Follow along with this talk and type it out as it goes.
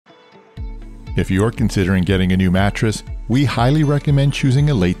If you're considering getting a new mattress, we highly recommend choosing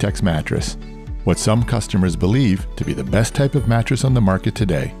a latex mattress, what some customers believe to be the best type of mattress on the market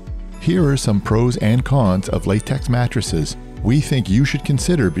today. Here are some pros and cons of latex mattresses we think you should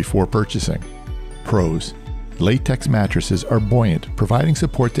consider before purchasing. Pros: latex mattresses are buoyant, providing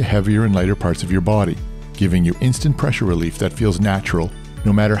support to heavier and lighter parts of your body, giving you instant pressure relief that feels natural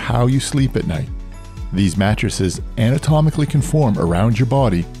no matter how you sleep at night. These mattresses anatomically conform around your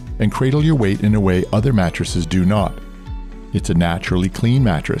body and cradle your weight in a way other mattresses do not. It's a naturally clean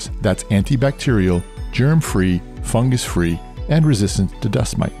mattress that's antibacterial, germ-free, fungus-free, and resistant to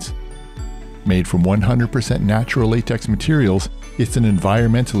dust mites. Made from 100% natural latex materials, it's an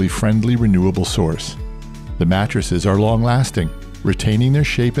environmentally friendly, renewable source. The mattresses are long-lasting, retaining their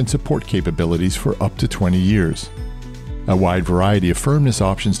shape and support capabilities for up to 20 years. A wide variety of firmness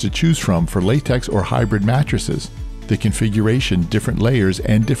options to choose from for latex or hybrid mattresses. The configuration, different layers,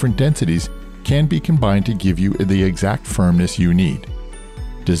 and different densities can be combined to give you the exact firmness you need.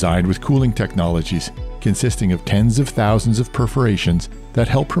 Designed with cooling technologies, consisting of tens of thousands of perforations that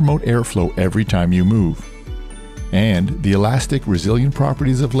help promote airflow every time you move. And the elastic, resilient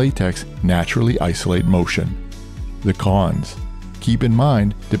properties of latex naturally isolate motion. The cons: keep in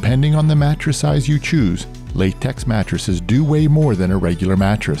mind, depending on the mattress size you choose, latex mattresses do weigh more than a regular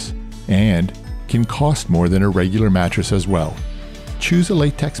mattress, and can cost more than a regular mattress as well. Choose a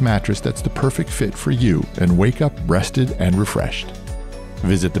latex mattress that's the perfect fit for you and wake up rested and refreshed.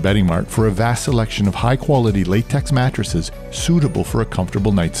 Visit the Bedding Mart for a vast selection of high-quality latex mattresses suitable for a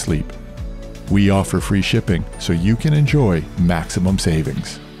comfortable night's sleep. We offer free shipping so you can enjoy maximum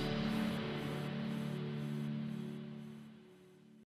savings.